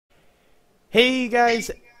Hey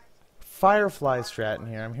guys, Firefly Stratton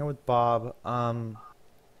here. I'm here with Bob.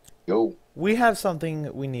 Yo. We have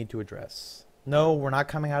something we need to address. No, we're not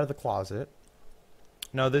coming out of the closet.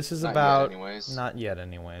 No, this is Not about... yet, anyways. Not yet,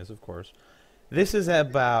 anyways, of course. This is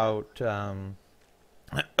about,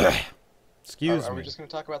 excuse Are me. we just going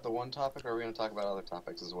to talk about the one topic, or are we going to talk about other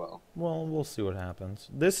topics as well? Well, we'll see what happens.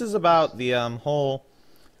 This is about the, whole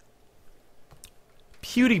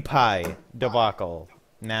Pewdiepie debacle.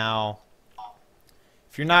 Now,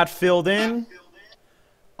 if you're not filled in,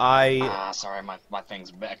 Sorry, my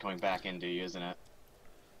thing's coming back into you, isn't it?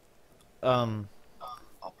 um...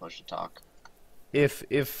 I'll push to talk.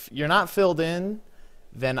 If you're not filled in,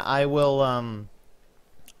 then I will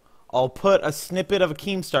I'll put a snippet of a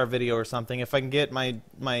Keemstar video or something if I can get my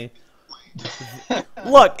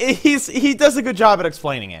Look, he does a good job at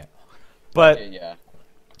explaining it. But yeah.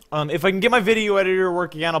 If I can get my video editor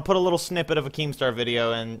working again, I'll put a little snippet of a Keemstar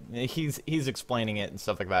video and he's explaining it and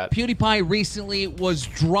stuff like that. PewDiePie recently was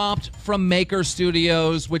dropped from Maker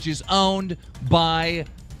Studios, which is owned by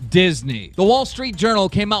Disney. The Wall Street Journal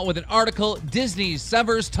came out with an article, Disney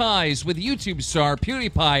severs ties with YouTube star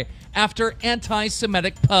PewDiePie after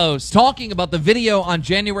anti-Semitic posts, talking about the video on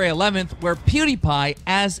January 11th where PewDiePie,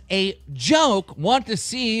 as a joke, wanted to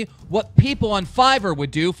see what people on Fiverr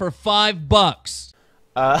would do for $5.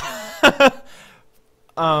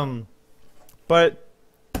 But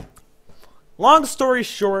long story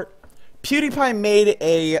short, PewDiePie made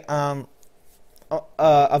a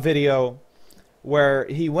video where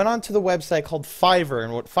he went onto the website called Fiverr,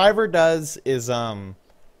 and what Fiverr does is what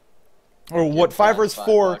Fiverr's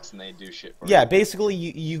for. And they do shit for yeah, you. basically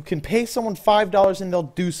you can pay someone $5 and they'll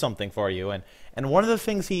do something for you. And one of the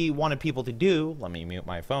things he wanted people to do, let me mute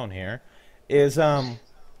my phone here, is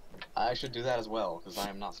I should do that as well because I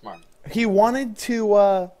am not smart. he wanted two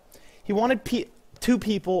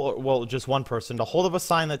people, or well, just one person, to hold up a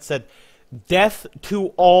sign that said "Death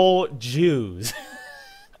to all Jews."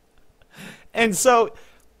 And so,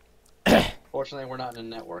 Fortunately, we're not in a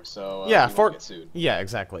network, so yeah, we won't get sued. yeah,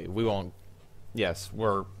 exactly. We won't. Yes,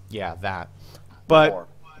 that. But Or,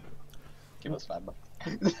 give us $5.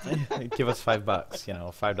 give us $5. You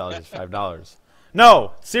know, $5 is $5.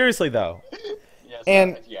 No, seriously though. Yes,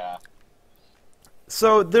 And yeah.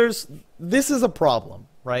 so this is a problem,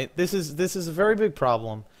 right? This is a very big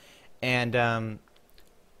problem, and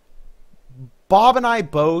Bob and I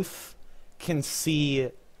both can see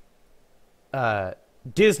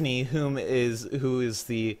Disney, who is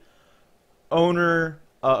the owner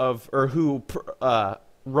of, or who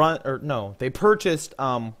they purchased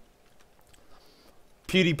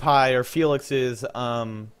PewDiePie or Felix's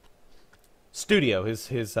studio,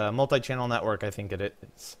 his multi-channel network, I think it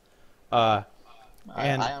is.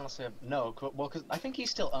 And I honestly have no. Well, because I think he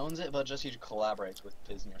still owns it, but just he collaborates with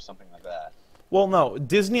Disney or something like that. well, no,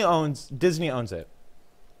 Disney owns it.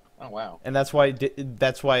 Oh wow. And that's why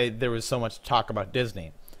there was so much talk about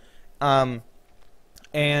Disney. And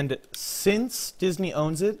since Disney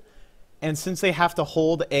owns it, and since they have to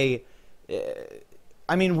hold I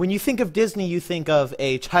mean, when you think of Disney, you think of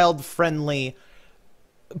a child-friendly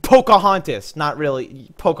Pocahontas. Not really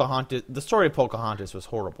Pocahontas. The story of Pocahontas was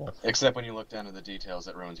horrible. Except when you look down to the details,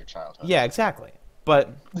 it ruins your childhood. Yeah, exactly. But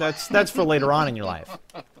that's for later on in your life.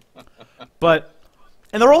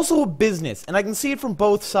 And they're also a business, and I can see it from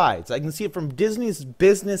both sides. I can see it from Disney's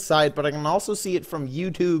business side, but I can also see it from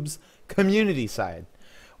YouTube's community side,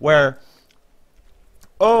 where,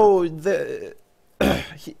 oh,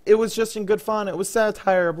 it was just in good fun, it was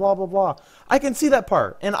satire, blah, blah, blah. I can see that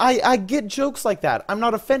part, and I get jokes like that. I'm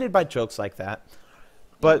not offended by jokes like that,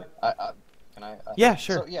 but... Can I? Yeah,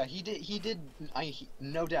 sure. So, yeah,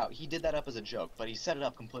 no doubt, he did that up as a joke, but he set it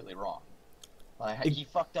up completely wrong. He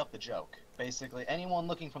fucked up the joke. Basically, anyone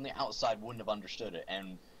looking from the outside wouldn't have understood it,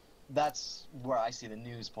 and that's where I see the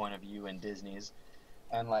news point of view and Disney's,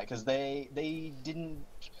 and like, because they didn't,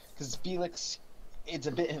 because Felix, it's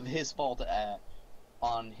a bit of his fault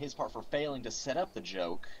on his part for failing to set up the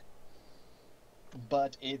joke,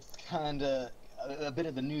 but it's kind of a bit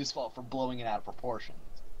of the news fault for blowing it out of proportion.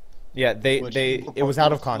 Yeah, it was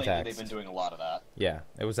out of context. They've been doing a lot of that. Yeah,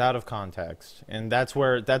 it was out of context, and that's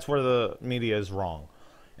where the media is wrong,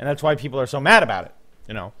 and that's why people are so mad about it,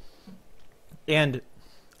 you know. And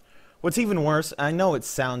what's even worse, I know it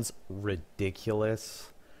sounds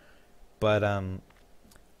ridiculous, but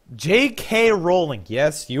J.K. Rowling,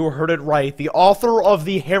 yes, you heard it right, the author of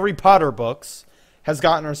the Harry Potter books, has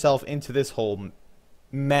gotten herself into this whole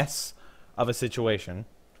mess of a situation,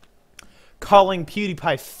 calling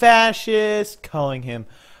PewDiePie fascist, calling him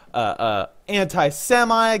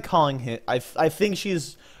anti-Semite, calling him... I think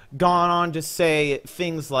she's gone on to say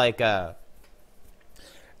things like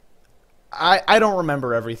I don't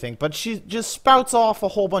remember everything, but she just spouts off a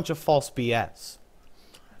whole bunch of false BS.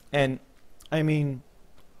 And I mean,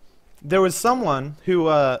 there was someone who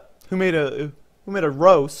made a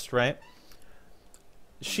roast, right?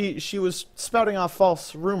 She was spouting off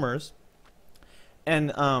false rumors, and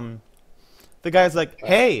the guy's like,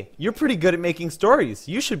 "Hey, you're pretty good at making stories.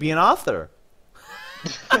 You should be an author."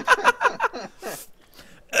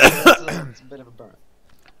 It's a bit of a burn.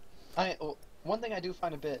 One thing I do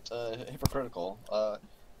find a bit hypocritical,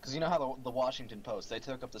 because you know how the Washington Post, they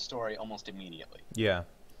took up the story almost immediately. Yeah.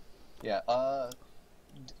 Yeah.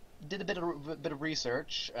 Did a bit of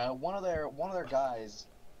research. One of their guys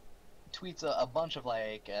tweets a bunch of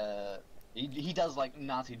like he does like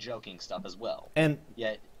Nazi joking stuff as well. And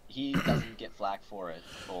yet he doesn't get flack for it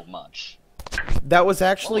so much. that was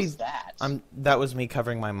actually What was that? that was me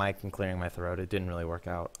covering my mic and clearing my throat. It didn't really work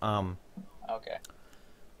out. Okay.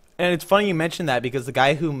 And it's funny you mentioned that because the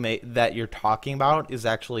guy who that you're talking about is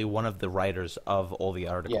actually one of the writers of all the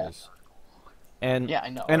articles. And Yeah, I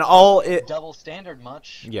know. And It's all it double standard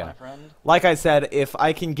much, Yeah. my friend. like I said, if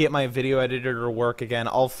I can get my video editor to work again,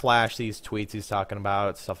 I'll flash these tweets he's talking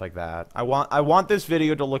about, stuff like that. I want this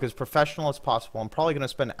video to look as professional as possible. I'm probably going to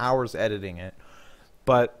spend hours editing it.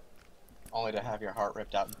 But Only to have your heart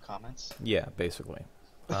ripped out in the comments. yeah, basically.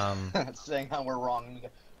 Saying how we're wrong.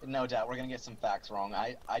 No doubt, we're gonna get some facts wrong.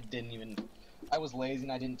 I was lazy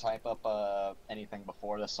and I didn't type up anything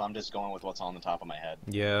before this, so I'm just going with what's on the top of my head.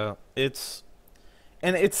 Yeah, it's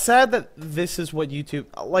sad that this is what YouTube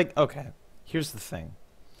like. Okay, here's the thing.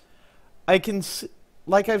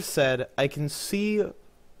 Like I've said, I can see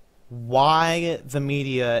why the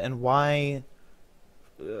media and why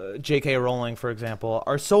J.K. Rowling, for example,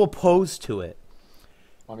 are so opposed to it.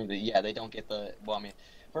 I mean, yeah, they don't get the. Well, I mean,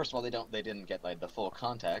 first of all, they didn't get like the full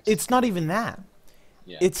context. It's not even that.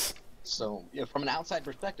 Yeah. It's So, yeah, from an outside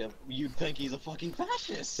perspective, you'd think he's a fucking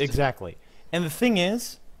fascist. exactly. And the thing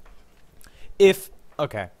is,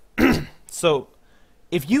 okay, so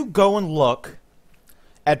if you go and look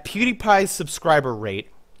at PewDiePie's subscriber rate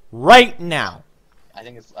right now, I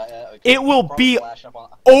think it's. it will probably be flash up on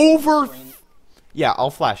over. screen. Yeah,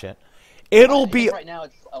 I'll flash it. It'll I think be right now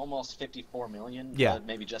it's almost 54 million. Yeah.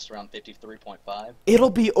 Maybe just around 53.5. it'll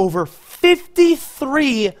be over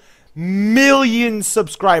 53 million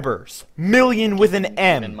subscribers. Million with an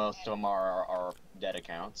And M. most of them are dead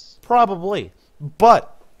accounts. Probably.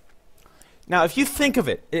 But now if you think of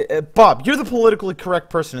it, Bob, you're the politically correct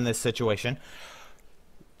person in this situation.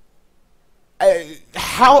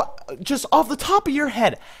 How, just off the top of your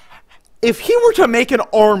head, if he were to make an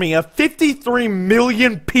army of 53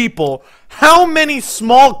 million people, how many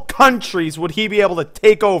small countries would he be able to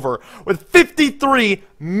take over with 53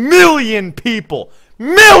 million people?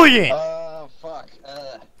 Million! Fuck.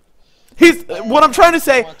 He's, what I'm trying to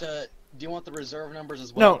say, Do you want the reserve numbers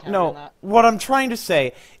as well? no, what I'm trying to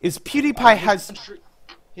say is PewDiePie has...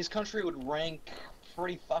 His country would rank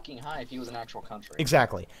pretty fucking high if he was an actual country.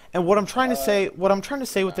 Exactly. And what I'm trying to say,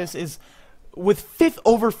 with this is, with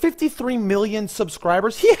over 53 million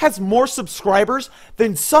subscribers, he has more subscribers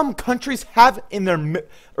than some countries have in their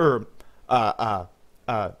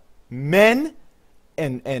men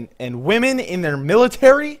and women in their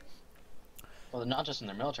military. Well, not just in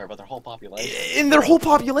their military, but their whole population. In their whole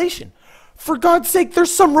population. For God's sake,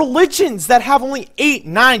 there's some religions that have only 8,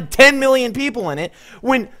 9, 10 million people in it,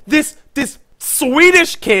 when this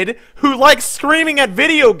Swedish kid who likes screaming at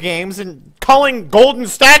video games and calling golden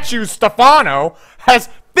statues Stefano has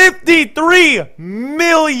 53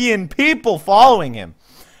 million people following him.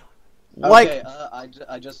 Like, Okay,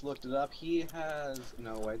 I just looked it up. He has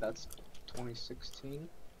no wait, that's 2016.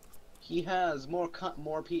 He has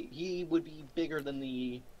he would be bigger than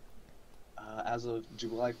the as of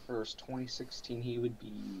July 1st, 2016. He would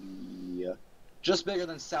be just bigger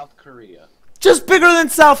than South Korea. Just bigger than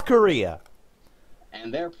South Korea.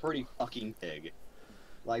 And they're pretty fucking big.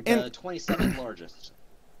 Like the 27th largest.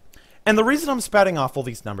 And the reason I'm spouting off all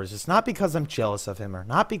these numbers is not because I'm jealous of him or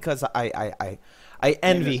not because I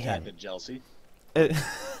envy him. Jealousy.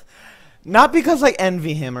 Not because I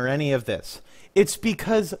envy him or any of this. It's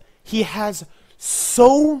because he has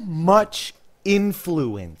so much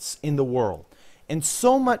influence in the world and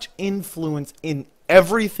so much influence in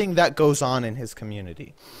everything that goes on in his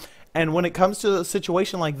community. And when it comes to a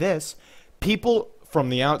situation like this, people from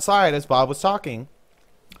the outside, as Bob was talking,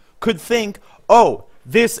 could think, oh,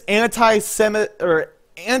 this anti-Semite,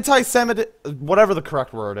 whatever the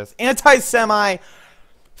correct word is,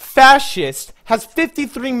 anti-Semi-fascist has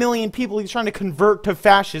 53 million people he's trying to convert to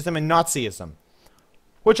fascism and Nazism,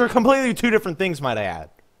 which are completely two different things, might I add.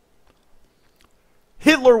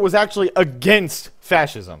 Hitler was actually against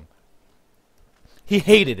fascism. He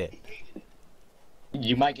hated it.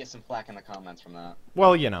 You might get some flack in the comments from that.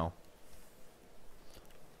 Well, you know.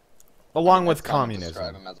 Along with It's common to communism.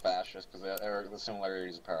 describe him as fascist because the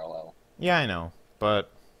similarities are parallel. Yeah, I know, but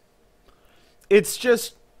it's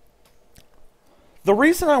just the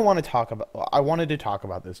reason I wanted to talk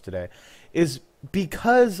about this today is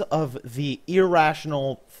because of the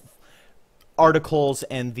irrational articles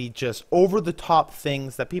and the just over-the-top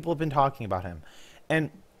things that people have been talking about him. And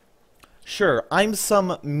sure, I'm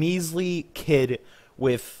some measly kid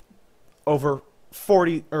with over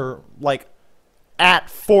 40 or like at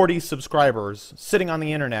 40 subscribers sitting on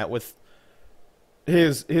the internet with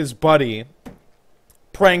his buddy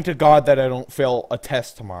praying to God that I don't fail a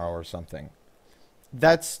test tomorrow or something.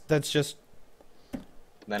 That's just...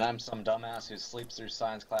 Then I'm some dumbass who sleeps through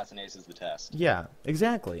science class and aces the test. Yeah,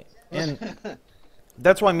 exactly. And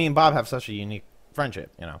that's why me and Bob have such a unique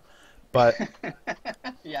friendship, you know. But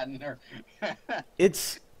yeah, nerd.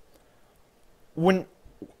 it's when...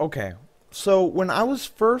 Okay, so when I was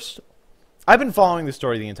first... I've been following the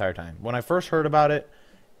story the entire time. When I first heard about it,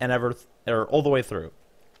 and or all the way through.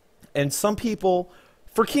 And some people,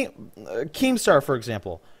 for Keemstar, for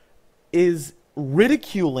example, is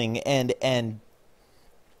ridiculing and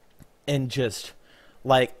just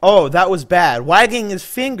like, oh, that was bad, wagging his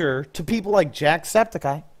finger to people like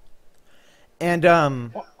Jacksepticeye. And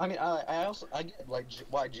Well, I mean, I get like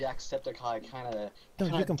why Jacksepticeye kind of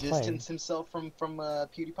distanced himself from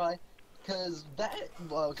PewDiePie, because that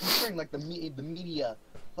considering like the media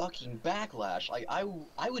fucking backlash, like I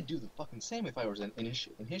would do the fucking same if I was in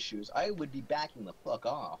his shoes. I would be backing the fuck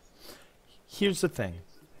off. Here's the thing.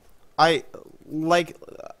 I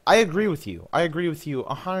agree with you. I agree with you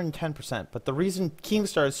 110%. But the reason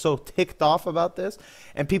Keemstar is so ticked off about this,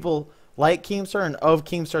 and people like Keemstar and of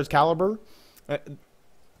Keemstar's caliber,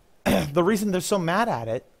 the reason they're so mad at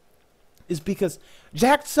it is because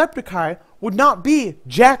Jacksepticeye would not be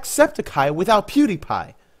Jacksepticeye without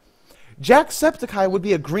PewDiePie. Jacksepticeye would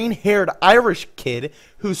be a green-haired Irish kid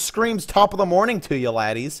who screams top of the morning to you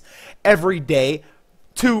laddies every day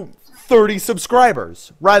to 30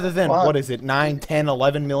 subscribers rather than, what is it, 9, 10,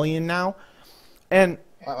 11 million now? And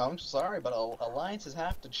I'm sorry, but alliances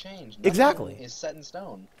have to change. Exactly. Nothing is set in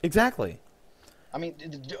stone. Exactly. I mean,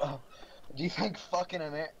 do you think fucking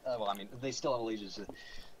America... well, I mean, they still have allegiance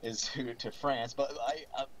to France, but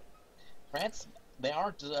France, they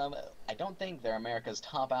aren't... I don't think they're America's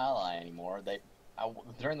top ally anymore.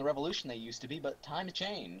 During the revolution they used to be, but times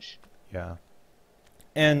change. Yeah.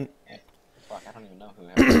 And... Fuck, I don't even know who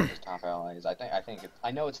America's top ally is.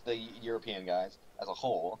 I know it's the European guys as a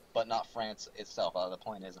whole, but not France itself. The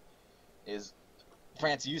point is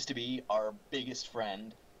France used to be our biggest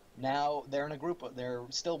friend. Now they're in a group. They're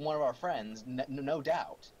still one of our friends, no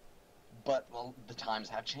doubt. But well, the times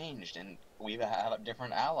have changed, and we have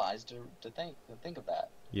different allies to think of that.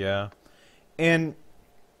 Yeah, and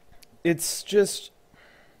it's just,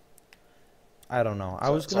 I don't know. I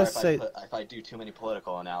was gonna say if I do too many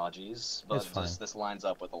political analogies, but this lines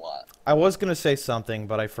up with a lot. I was gonna say something,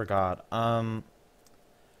 but I forgot.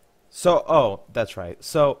 That's right.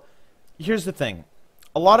 So, here's the thing.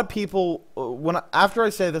 A lot of people, after I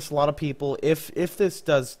say this, a lot of people, if this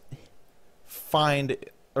does find,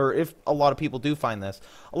 or if a lot of people do find this,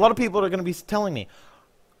 a lot of people are going to be telling me,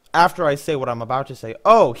 after I say what I'm about to say,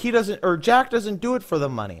 oh, Jack doesn't do it for the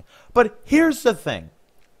money. But here's the thing.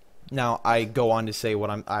 Now, I go on to say what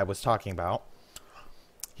I was talking about.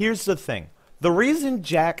 Here's the thing. The reason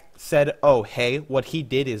Jack said, oh, hey, what he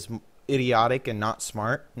did is idiotic and not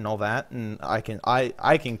smart and all that, and I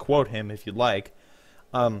can quote him if you'd like,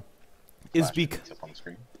 is because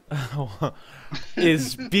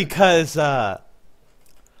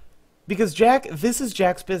Jack, this is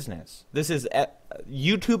Jack's business.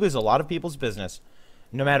 YouTube is a lot of people's business.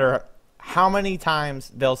 No matter how many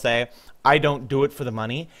times they'll say, I don't do it for the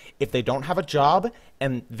money. If they don't have a job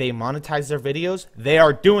and they monetize their videos, they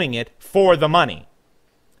are doing it for the money.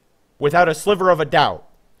 Without a sliver of a doubt.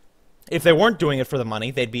 If they weren't doing it for the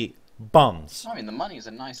money, they'd be bums. I mean, the money is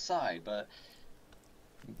a nice side, but...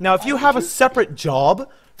 Now, if you have a separate job,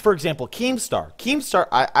 for example, Keemstar. Keemstar,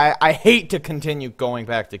 I hate to continue going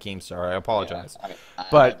back to Keemstar. I apologize. Yeah,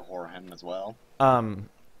 I abhor him as well.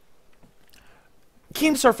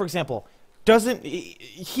 Keemstar, for example,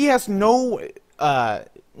 he has no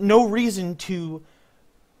reason to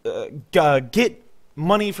get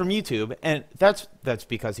money from YouTube, and that's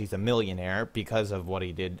because he's a millionaire because of what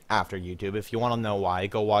he did after YouTube. If you want to know why,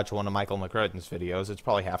 go watch one of Michael McCrudden's videos. It's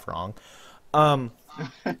probably half wrong.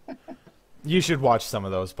 You should watch some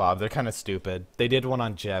of those, Bob. They're kind of stupid. They did one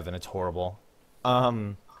on Jev, and it's horrible.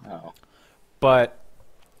 But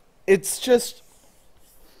it's just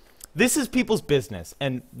This is people's business,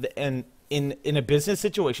 and in a business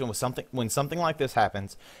situation with when something like this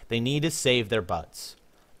happens, they need to save their butts.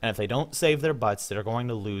 And if they don't save their butts, they're going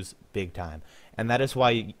to lose big time. And that is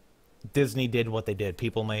why Disney did what they did.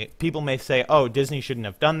 People may say, "Oh, Disney shouldn't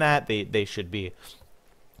have done that. They should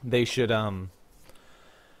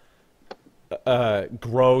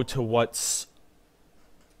grow to what's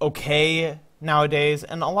okay nowadays."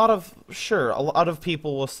 And a lot of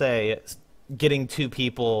people will say getting two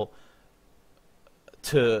people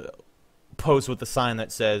to pose with a sign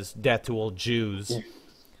that says "Death to all Jews"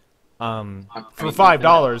 for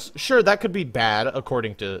 $5, sure, that could be bad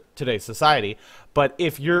according to today's society. But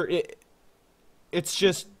if it's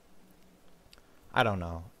just, I don't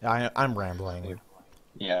know. I'm rambling.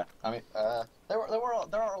 Yeah, I mean, there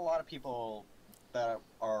are a lot of people that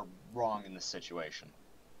are wrong in this situation.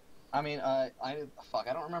 I mean, I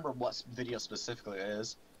don't remember what video specifically it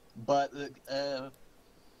is, but a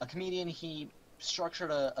comedian, he structured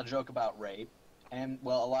a joke about rape, and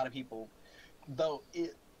well, a lot of people, though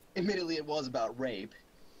admittedly it was about rape,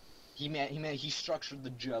 he structured the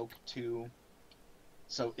joke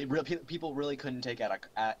so people really couldn't take it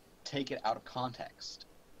out of context.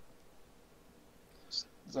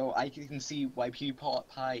 So I can see why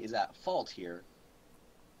PewDiePie is at fault here,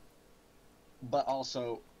 but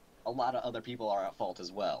also a lot of other people are at fault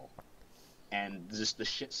as well, and just the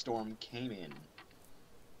shitstorm came in.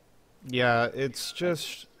 Yeah, it's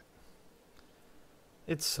just,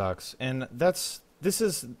 it sucks, and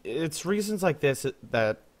it's reasons like this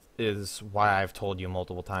that is why I've told you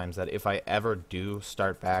multiple times that if I ever do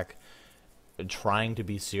start back trying to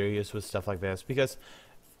be serious with stuff like this, because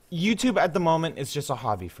YouTube at the moment is just a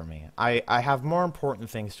hobby for me. I have more important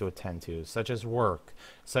things to attend to, such as work,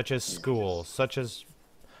 such as school, such as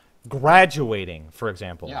graduating, for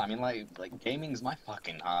example. Yeah, I mean, like gaming's my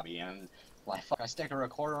fucking hobby, and like, fuck, I stick a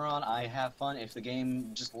recorder on, I have fun. If the game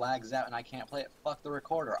just lags out and I can't play it, fuck the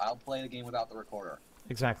recorder. I'll play the game without the recorder.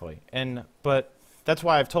 Exactly. But that's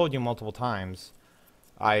why I've told you multiple times,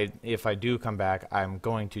 if I do come back, I'm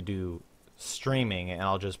going to do streaming, and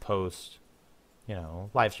I'll just post,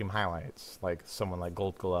 live stream highlights, like someone like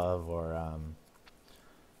Gold Glove or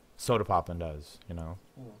Soda Poppin does,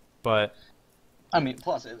 But I mean,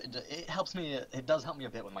 plus it helps me. It does help me a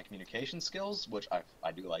bit with my communication skills, which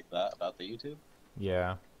I do like that about the YouTube.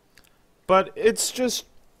 Yeah, but it's just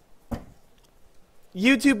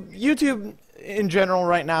YouTube in general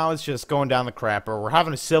right now is just going down the crapper. We're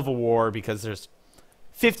having a civil war because there's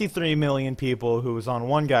 53 million people who's on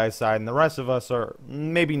one guy's side, and the rest of us are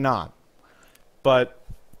maybe not. But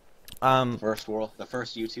the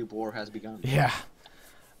first YouTube war has begun. Yeah.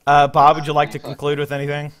 Bob, would you like to conclude with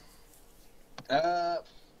anything?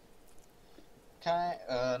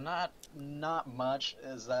 Not much.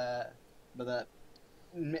 Is that, but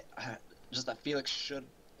that, just that Felix should,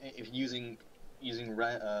 if using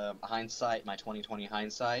hindsight, my 2020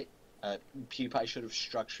 hindsight, PewDiePie should have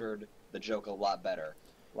structured the joke a lot better.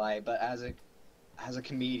 But as a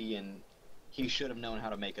comedian, he should have known how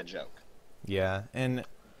to make a joke. Yeah, and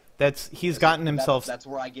he's gotten himself. That's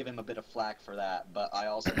where I give him a bit of flack for that, but I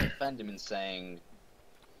also defend him in saying,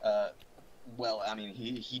 well, I mean,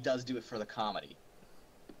 he does do it for the comedy.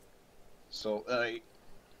 So,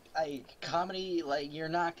 comedy, you're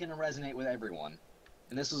not gonna resonate with everyone,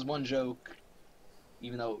 and this is one joke.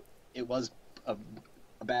 Even though it was a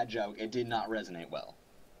bad joke, it did not resonate well,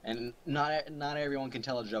 and not everyone can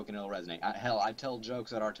tell a joke and it'll resonate. Hell, I tell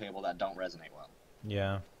jokes at our table that don't resonate well.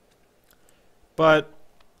 Yeah. But,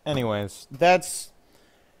 anyways, that's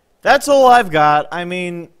all I've got. I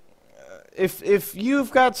mean, if you've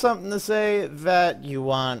got something to say that you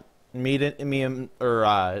want me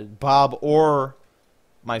or Bob or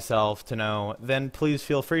myself to know, then please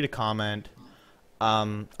feel free to comment.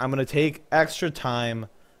 I'm gonna take extra time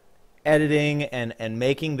editing and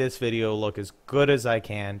making this video look as good as I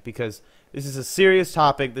can, because this is a serious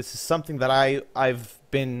topic. This is something that I've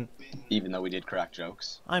been. Even though we did crack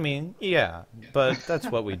jokes. I mean, yeah, but that's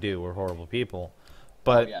what we do. We're horrible people.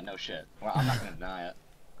 But oh, yeah, no shit. Well, I'm not gonna deny it.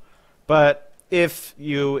 But if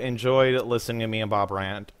you enjoyed listening to me and Bob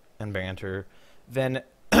rant and banter, then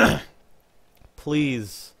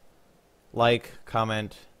please like,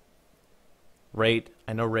 comment, rate.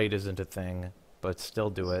 I know rate isn't a thing, but still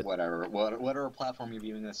do it. Whatever. Whatever platform you're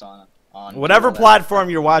viewing this on whatever platform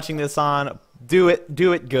you're watching this on, do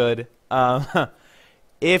it good. I've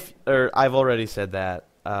already said that.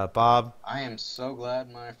 Bob? I am so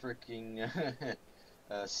glad my freaking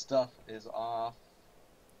stuff is off.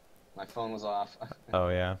 My phone was off. Oh,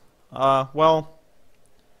 yeah. Well,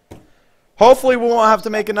 hopefully we won't have to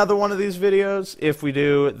make another one of these videos. If we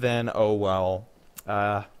do, then oh well.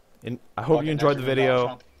 And I hope Fucking you enjoyed the never been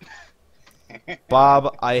Donald video. Trump.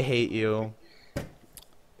 Bob, I hate you.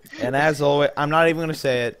 And as always, I'm not even going to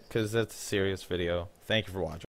say it because that's a serious video. Thank you for watching.